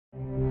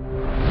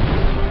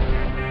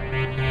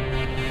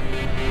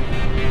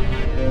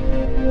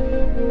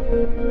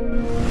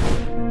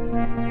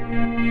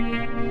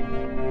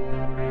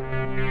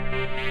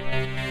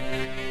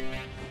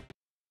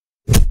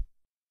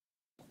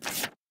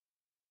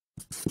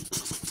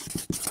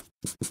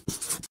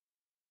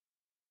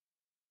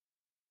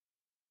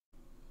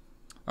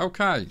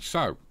Okay,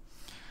 so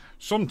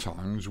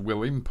sometimes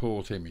we'll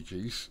import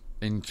images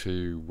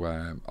into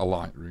a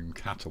Lightroom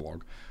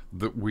catalogue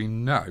that we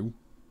know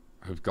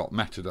have got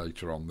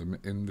metadata on them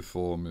in the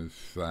form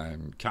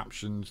of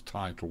captions,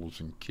 titles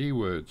and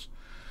keywords.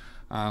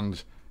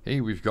 And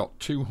here we've got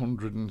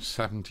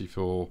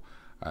 274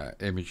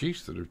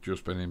 images that have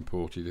just been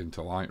imported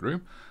into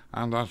Lightroom,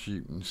 and as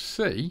you can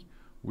see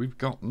we've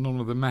got none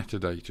of the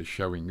metadata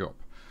showing up.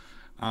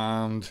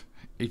 And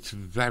it's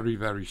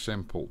very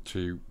simple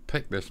to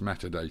pick this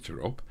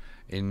metadata up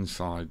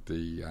inside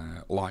the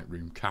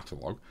Lightroom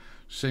catalogue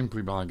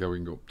simply by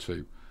going up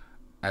to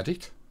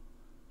Edit,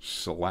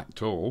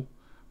 select all,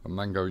 and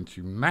then go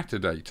into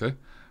Metadata,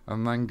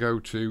 and then go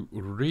to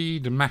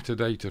Read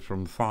Metadata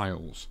from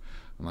Files,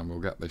 and then we'll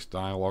get this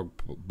dialog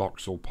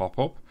box will pop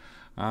up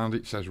and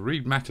it says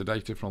read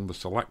metadata from the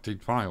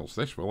selected files.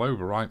 This will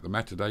overwrite the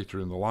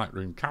metadata in the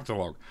Lightroom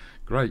catalogue.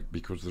 Great,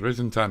 because there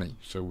isn't any,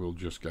 so we'll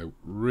just go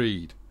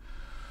read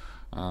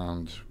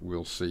and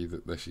we'll see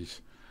that this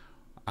is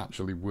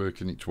actually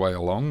working its way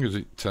along as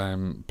it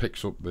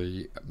picks up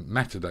the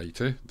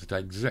metadata that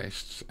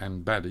exists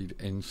embedded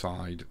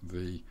inside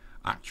the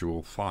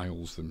actual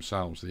files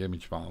themselves, the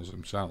image files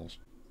themselves.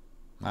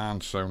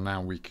 And so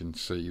now we can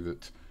see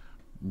that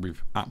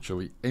we've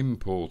actually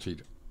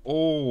imported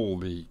all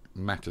the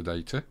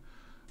metadata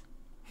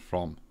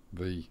from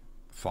the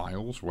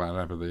files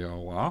wherever they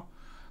all are,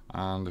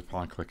 and if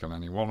I click on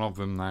any one of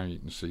them now you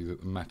can see that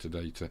the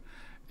metadata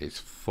is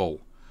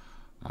full.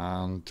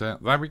 And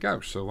there we go.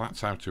 So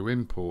that's how to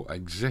import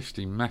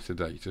existing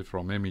metadata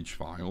from image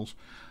files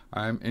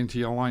into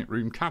your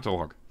Lightroom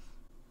catalogue.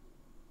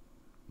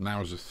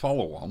 Now, as a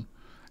follow-on,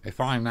 if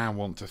I now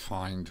want to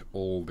find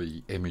all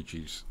the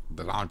images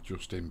that I've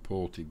just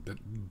imported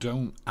that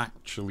don't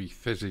actually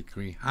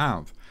physically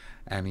have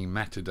any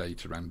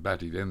metadata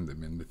embedded in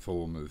them in the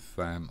form of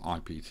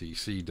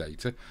IPTC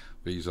data,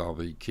 these are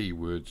the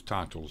keywords,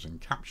 titles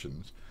and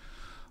captions,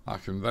 I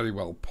can very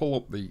well pull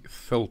up the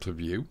filter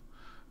view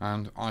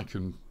and I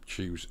can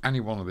choose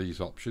any one of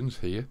these options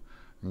here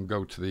and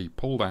go to the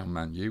pull down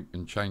menu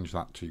and change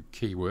that to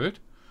keyword.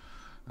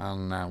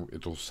 And now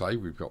it'll say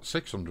we've got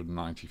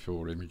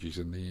 694 images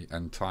in the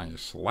entire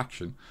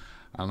selection,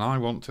 and I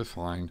want to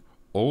find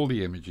all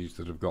the images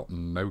that have got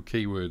no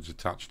keywords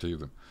attached to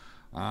them.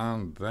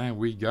 And there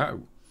we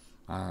go.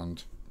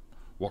 And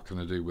what can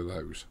I do with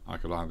those? I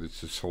could either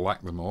just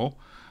select them all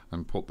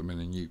and put them in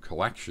a new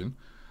collection,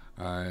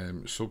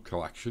 sub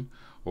collection,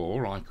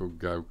 or I could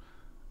go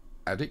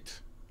edit,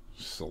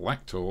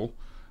 select all,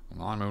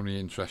 and I'm only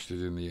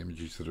interested in the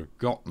images that have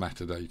got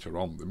metadata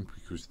on them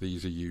because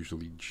these are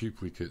usually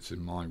duplicates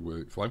in my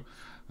workflow,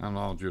 and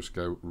I'll just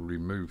go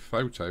remove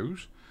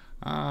photos,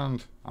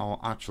 and I'm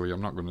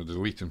not going to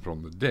delete them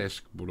from the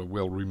disk, but I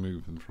will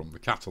remove them from the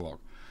catalogue.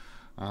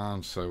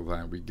 And so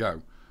there we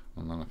go.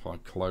 And then if I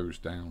close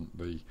down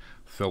the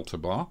filter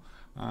bar,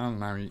 and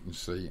now you can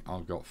see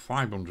I've got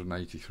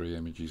 583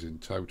 images in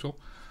total,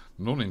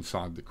 none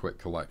inside the quick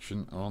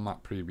collection, and on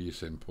that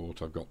previous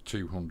import I've got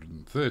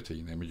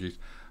 213 images,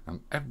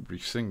 and every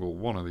single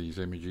one of these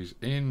images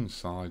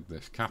inside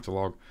this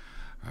catalogue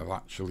have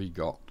actually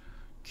got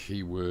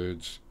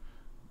keywords,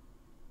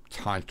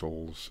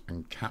 titles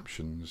and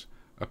captions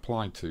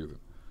applied to them.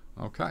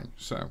 Okay,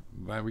 so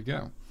there we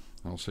go.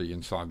 I'll see you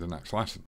inside the next lesson.